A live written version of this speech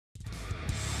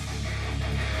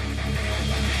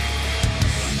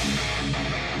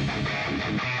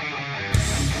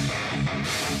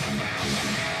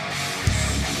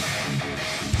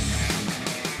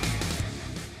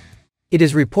It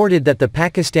is reported that the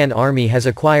Pakistan Army has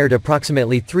acquired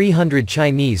approximately 300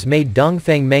 Chinese-made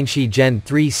Dongfeng Mengshi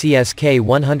GEN-III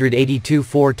CSK-182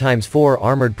 4x4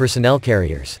 armored personnel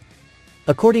carriers.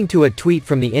 According to a tweet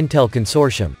from the Intel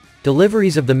Consortium,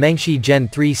 deliveries of the Mengshi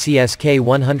GEN-III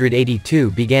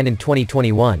CSK-182 began in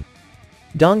 2021.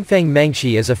 Dongfeng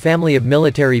Mengshi is a family of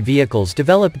military vehicles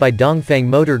developed by Dongfeng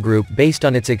Motor Group based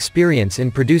on its experience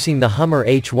in producing the Hummer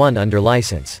H1 under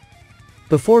license.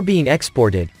 Before being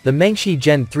exported, the Mengshi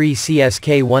GEN-III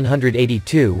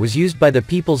CSK-182 was used by the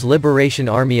People's Liberation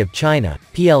Army of China,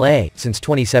 PLA, since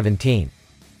 2017.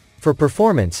 For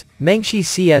performance, Mengshi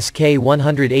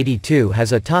CSK-182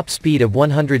 has a top speed of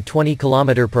 120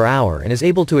 km per hour and is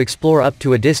able to explore up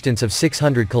to a distance of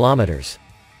 600 km.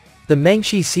 The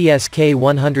Mengshi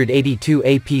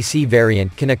CSK-182 APC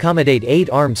variant can accommodate 8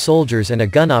 armed soldiers and a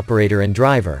gun operator and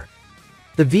driver.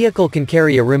 The vehicle can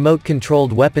carry a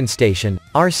remote-controlled weapon station,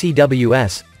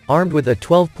 RCWS, armed with a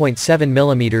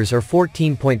 12.7mm or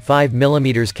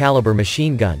 14.5mm caliber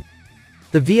machine gun.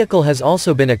 The vehicle has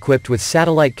also been equipped with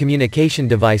satellite communication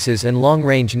devices and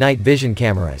long-range night vision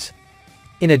cameras.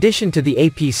 In addition to the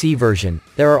APC version,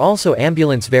 there are also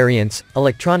ambulance variants,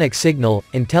 electronic signal,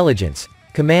 intelligence,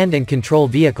 command and control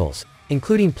vehicles,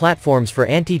 including platforms for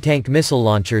anti-tank missile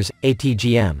launchers,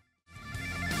 ATGM.